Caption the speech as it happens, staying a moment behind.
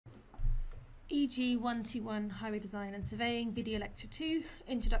EG 121 Highway Design and Surveying Video Lecture 2,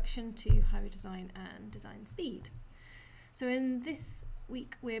 Introduction to Highway Design and Design Speed. So in this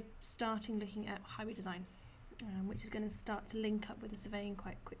week we're starting looking at highway design, which is going to start to link up with the surveying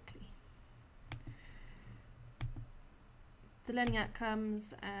quite quickly. The learning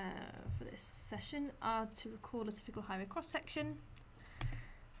outcomes for this session are to recall a typical highway cross-section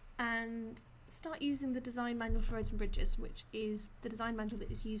and start using the Design Manual for Roads and Bridges, which is the design manual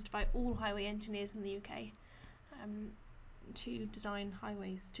that is used by all highway engineers in the UK to design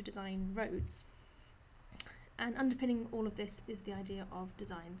highways, to design roads. And underpinning all of this is the idea of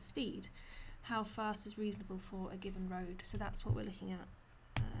design speed. How fast is reasonable for a given road? So that's what we're looking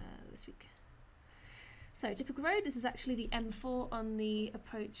at this week. So typical road, this is actually the M4 on the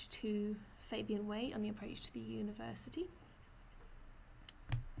approach to Fabian Way, on the approach to the university.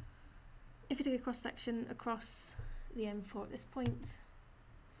 If we take a cross-section across the M4 at this point,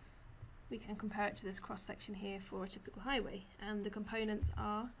 we can compare it to this cross-section here for a typical highway. And the components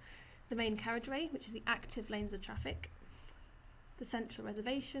are the main carriageway, which is the active lanes of traffic, the central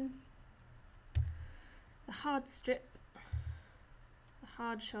reservation, the hard strip, the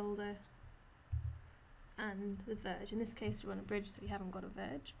hard shoulder, and the verge. In this case we're on a bridge, so we haven't got a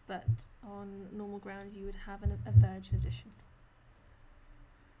verge, but on normal ground you would have a verge in addition.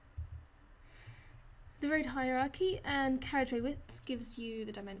 The road hierarchy and carriageway widths gives you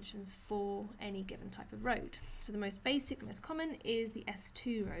the dimensions for any given type of road. So the most basic, the most common is the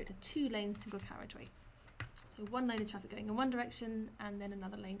S2 road, a 2-lane single carriageway. So one lane of traffic going in one direction and then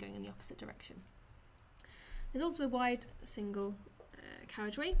another lane going in the opposite direction. There's also a wide single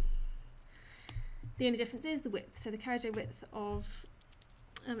carriageway. The only difference is the width. So the carriageway width of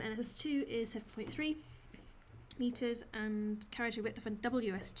NS2 is 7.3 metres and carriageway width of a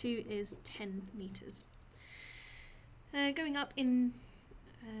WS2 is 10 metres. Going up in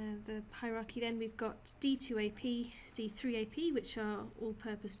the hierarchy then, we've got D2AP, D3AP, which are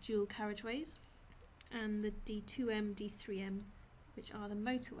all-purpose dual carriageways, and the D2M, D3M, which are the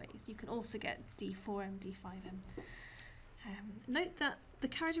motorways. You can also get D4M, D5M. Note that the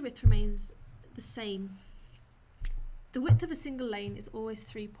carriageway width remains the same. The width of a single lane is always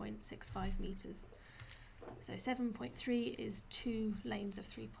 3.65 metres. So 7.3 is 2 lanes of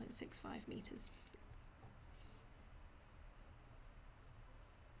 3.65 metres.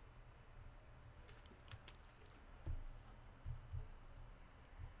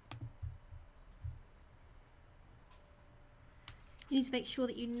 You need to make sure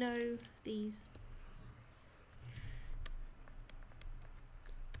that you know these.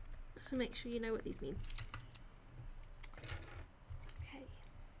 So make sure you know what these mean. Okay.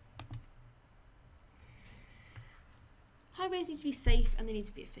 Highways need to be safe and they need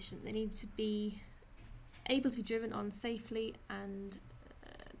to be efficient. They need to be able to be driven on safely, and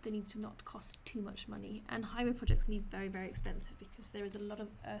they need to not cost too much money. And highway projects can be very, very expensive because there is a lot of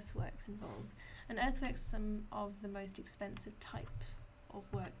earthworks involved. And earthworks are some of the most expensive type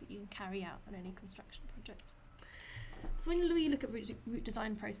of work that you can carry out on any construction project. So when we look at route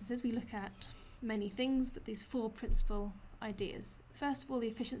design processes, we look at many things, but these 4 principal ideas. First of all, the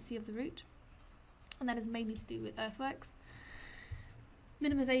efficiency of the route, and that is mainly to do with earthworks.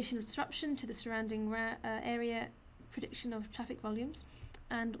 Minimisation of disruption to the surrounding area, prediction of traffic volumes,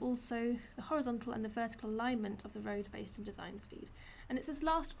 and also the horizontal and the vertical alignment of the road based on design speed. And it's this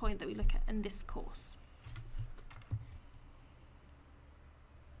last point that we look at in this course.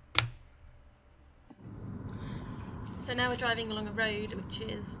 So now we're driving along a road which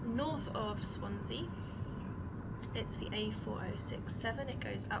is north of Swansea. It's the A4067. It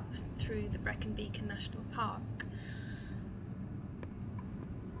goes up through the Brecon Beacon National Park.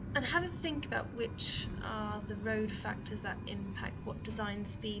 And have a think about which are the road factors that impact what design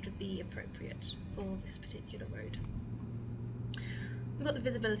speed would be appropriate for this particular road. We've got the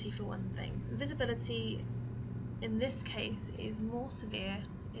visibility for one thing. Visibility in this case is more severe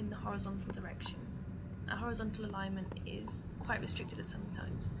in the horizontal direction. A horizontal alignment is quite restricted at some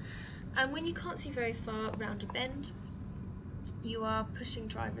times. And when you can't see very far round a bend, you are pushing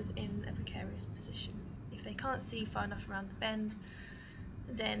drivers in a precarious position. If they can't see far enough around the bend,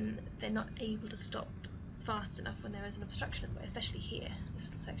 then they're not able to stop fast enough when there is an obstruction of the way, especially here. This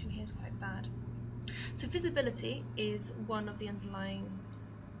little section here is quite bad. So visibility is one of the underlying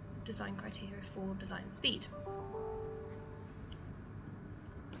design criteria for design speed.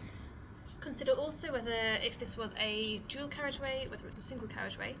 Consider also whether, if this was a dual carriageway, whether it's a single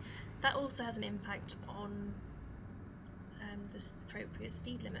carriageway, that also has an impact on the appropriate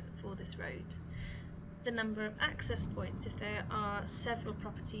speed limit for this road. The number of access points, if there are several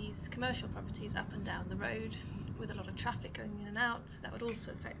properties, commercial properties up and down the road, with a lot of traffic going in and out, that would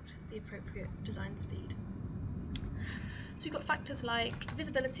also affect the appropriate design speed. So we've got factors like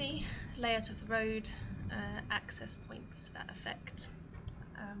visibility, layout of the road, access points that affect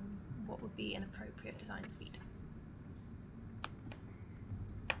what would be an appropriate design speed.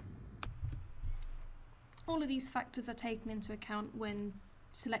 All of these factors are taken into account when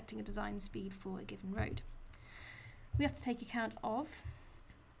selecting a design speed for a given road. We have to take account of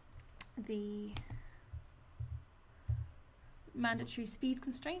the mandatory speed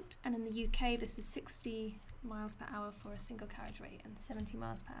constraint, and in the UK this is 60 miles per hour for a single carriageway and 70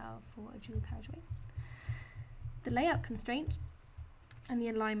 miles per hour for a dual carriageway. The layout constraint and the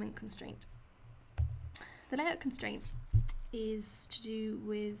alignment constraint. The layout constraint is to do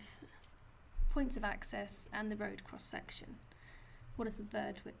with points of access and the road cross section. What is the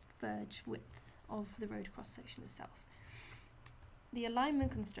verge width of the road cross section itself? The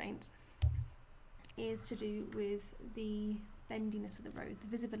alignment constraint is to do with the bendiness of the road, the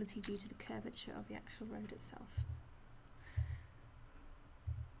visibility due to the curvature of the actual road itself.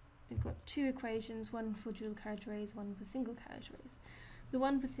 We've got two equations, one for dual carriageways, one for single carriageways. The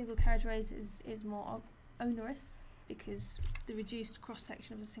one for single carriageways is more onerous because the reduced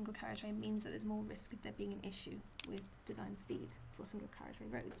cross-section of a single carriageway means that there's more risk of there being an issue with design speed for single carriageway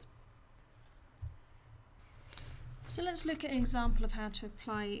roads. So let's look at an example of how to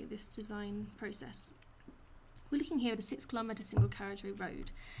apply this design process. We're looking here at a 6 kilometre single carriageway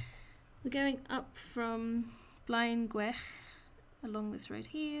road. We're going up from Blaenguech along this road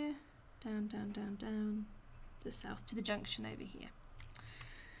here, down to the south to the junction over here.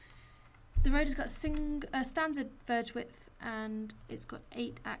 The road has got a standard verge width and it's got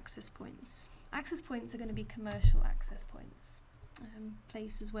 8 access points. Access points are going to be commercial access points,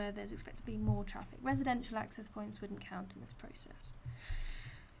 places where there's expected to be more traffic. Residential access points wouldn't count in this process.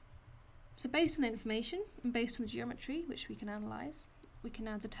 So based on the information and based on the geometry, which we can analyse, we can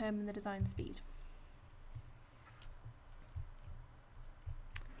now determine the design speed.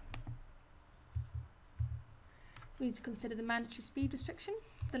 We need to consider the mandatory speed restriction,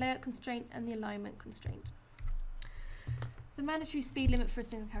 the layout constraint and the alignment constraint. The mandatory speed limit for a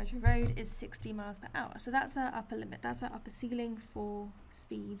single carriageway road is 60 miles per hour. So that's our upper limit, that's our upper ceiling for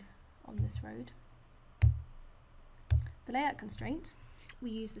speed on this road. The layout constraint, we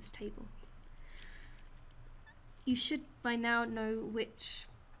use this table. You should by now know which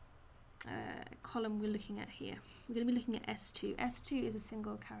column we're looking at here. We're going to be looking at S2. S2 is a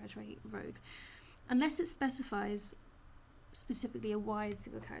single carriageway road. Unless it specifies specifically a wide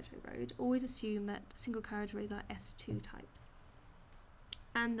single carriageway road, always assume that single carriageways are S2 types.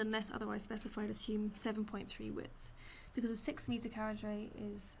 And unless otherwise specified, assume 7.3 width, because a 6 metre carriageway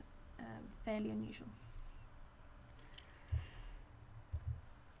is fairly unusual.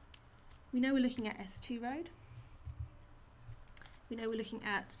 We know we're looking at S2 road. We know we're looking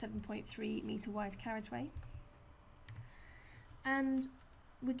at 7.3 metre wide carriageway. And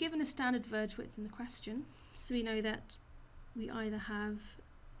we're given a standard verge width in the question, so we know that we either have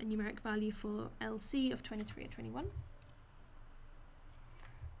a numeric value for LC of 23 or 21.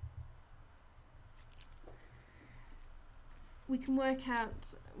 We can work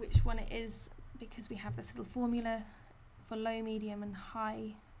out which one it is because we have this little formula for low, medium and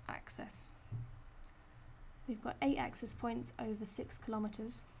high access. We've got 8 access points over 6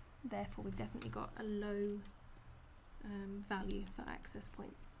 kilometres, therefore we've definitely got a low value for access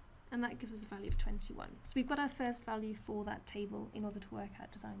points, and that gives us a value of 21. So we've got our first value for that table in order to work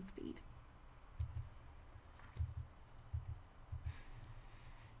out design speed.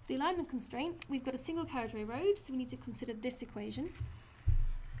 The alignment constraint, we've got a single carriageway road, so we need to consider this equation,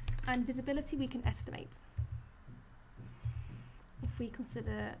 and visibility we can estimate if we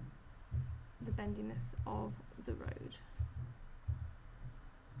consider the bendiness of the road.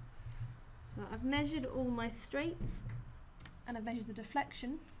 So I've measured all my straights and I've measured the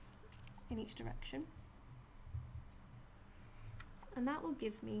deflection in each direction, and that will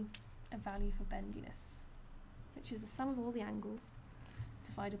give me a value for bendiness, which is the sum of all the angles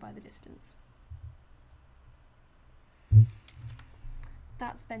divided by the distance.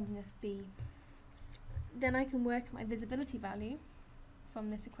 That's bendiness B. Then I can work my visibility value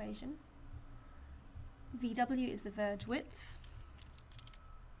from this equation. VW is the verge width,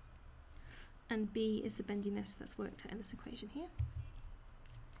 and B is the bendiness that's worked out in this equation here.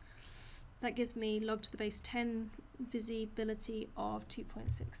 That gives me log to the base 10 visibility of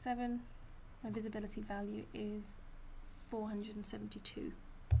 2.67. My visibility value is 472.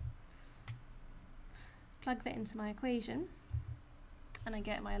 Plug that into my equation and I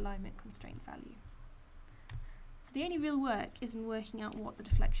get my alignment constraint value. So the only real work is in working out what the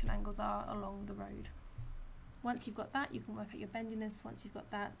deflection angles are along the road. Once you've got that, you can work out your bendiness. Once you've got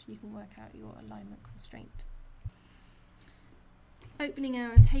that, you can work out your alignment constraint. Opening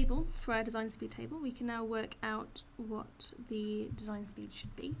our table for our design speed table, we can now work out what the design speed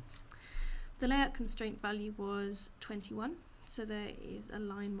should be. The layout constraint value was 21, so there is a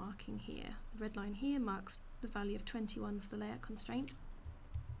line marking here. The red line here marks the value of 21 for the layout constraint.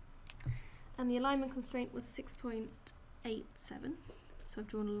 And the alignment constraint was 6.87, so I've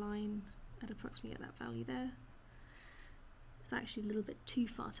drawn a line at approximately at that value there. It's actually a little bit too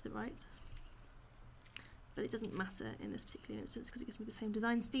far to the right, but it doesn't matter in this particular instance because it gives me the same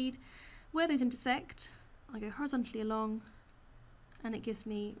design speed. Where those intersect, I go horizontally along, and it gives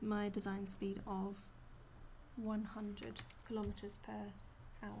me my design speed of 100 kilometers per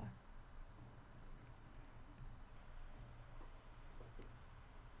hour.